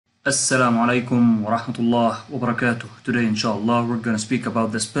Assalamu alaikum wa rahmatullah wa barakatuh. Today, inshallah, we're going to speak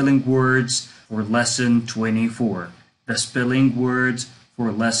about the spelling words for lesson 24. The spelling words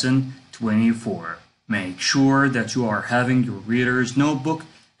for lesson 24. Make sure that you are having your reader's notebook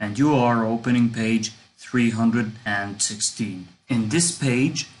and you are opening page 316. In this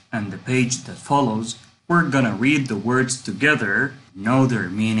page and the page that follows, we're going to read the words together, know their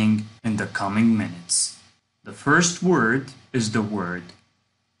meaning in the coming minutes. The first word is the word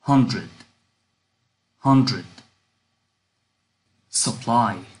hundred, hundred.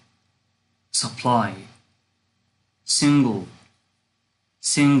 Supply, supply. Single,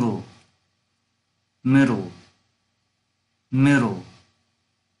 single. Middle, middle.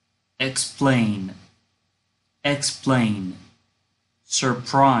 Explain, explain.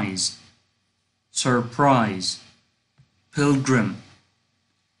 Surprise, surprise. Pilgrim,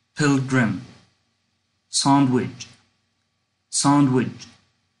 pilgrim. Sandwich, sandwich.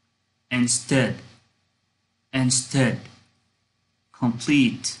 Instead, instead.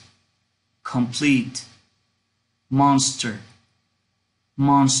 Complete, complete. Monster,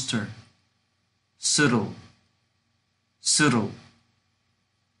 monster. Subtle, subtle.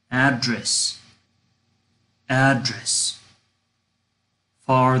 Address, address.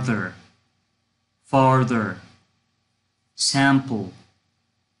 Farther, farther. Sample,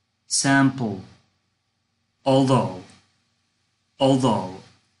 sample. Although, although.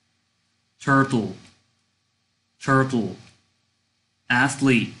 Turtle, turtle.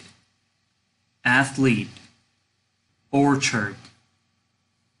 Athlete, athlete. Orchard,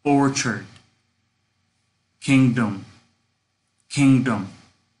 orchard. Kingdom, kingdom.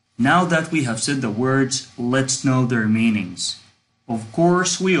 Now that we have said the words, let's know their meanings. Of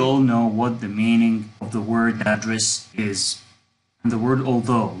course, we all know what the meaning of the word address is. And the word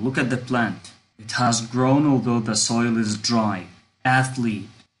although, look at the plant. It has grown although the soil is dry. Athlete,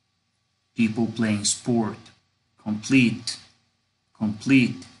 people playing sport. Complete,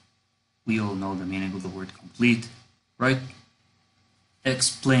 complete. We all know the meaning of the word complete, right?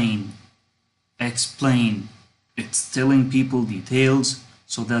 Explain, explain. It's telling people details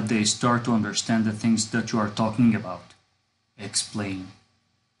so that they start to understand the things that you are talking about. Explain.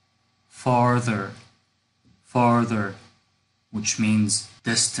 Farther, farther, which means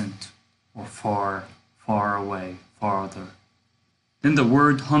distant or far, far away, farther. Then the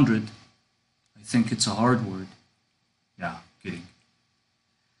word hundred, I think it's a hard word. Yeah, kidding.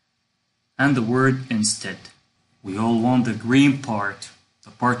 And the word instead. We all want the green part, the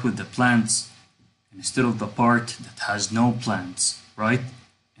part with the plants, instead of the part that has no plants, right?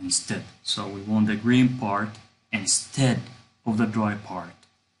 Instead. So we want the green part instead of the dry part.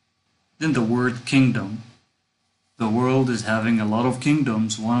 Then the word kingdom. The world is having a lot of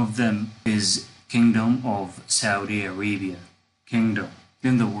kingdoms. One of them is Kingdom of Saudi Arabia. Kingdom.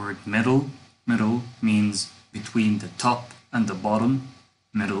 Then the word middle. Middle means between the top and the bottom.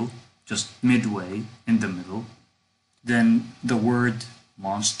 Middle, just midway in the middle. Then the word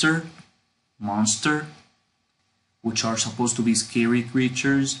monster. Monster, which are supposed to be scary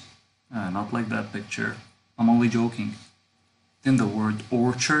creatures. Not like that picture. I'm only joking. Then the word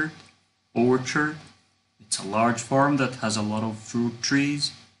orchard. Orchard. It's a large farm that has a lot of fruit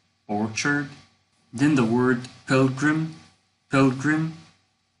trees. Orchard. Then the word pilgrim. Pilgrim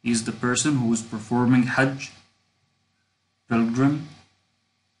is the person who is performing Hajj. Pilgrim.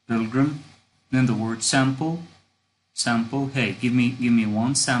 Pilgrim. Then the word sample. Sample. Hey, give me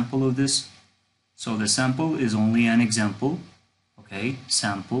one sample of this. So the sample is only an example. Okay,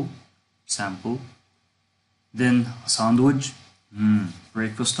 sample, sample. Then sandwich.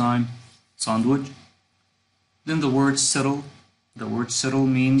 Breakfast time. Sandwich. Then the word settle. The word settle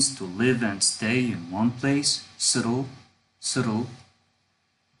means to live and stay in one place. Settle, settle.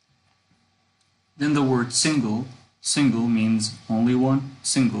 Then the word single. Single means only one.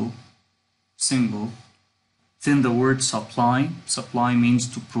 Single, single. Then the word supply. Supply means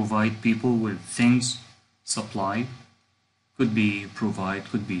to provide people with things. Supply. Could be provide,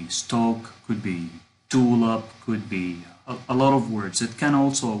 could be stock, could be tool up, could be a lot of words. It can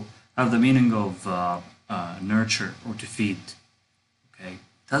also have the meaning of nurture or to feed. Okay,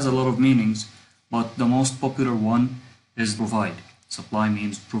 it has a lot of meanings, but the most popular one is provide. Supply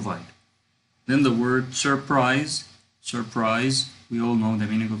means provide. Then the word surprise. Surprise. We all know the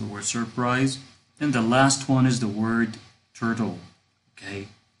meaning of the word surprise. Then the last one is the word turtle. Okay,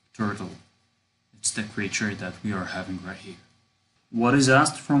 turtle. It's the creature that we are having right here. What is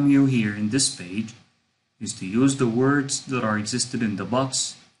asked from you here in this page is to use the words that are existed in the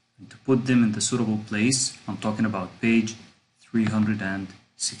box and to put them in the suitable place. I'm talking about page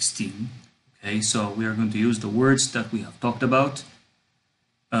 316. Okay, so we are going to use the words that we have talked about.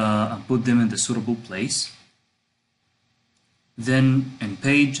 put them in the suitable place. Then in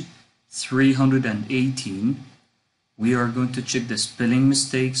page 318, we are going to check the spelling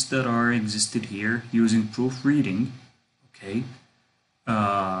mistakes that are existed here using proofreading. Okay,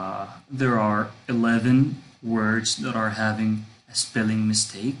 there are 11 words that are having a spelling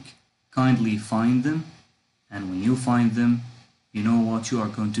mistake. Kindly find them, and when you find them, you know what you are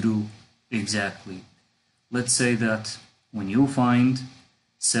going to do exactly. Let's say that when you find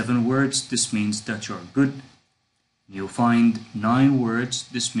 7 words, this means that you are good. When you find 9 words,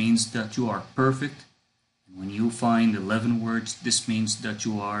 this means that you are perfect. And when you find 11 words, this means that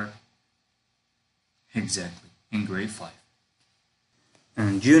you are exactly in grade 5.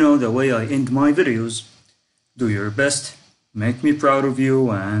 And you know the way I end my videos. Do your best, make me proud of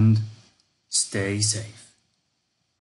you, and stay safe.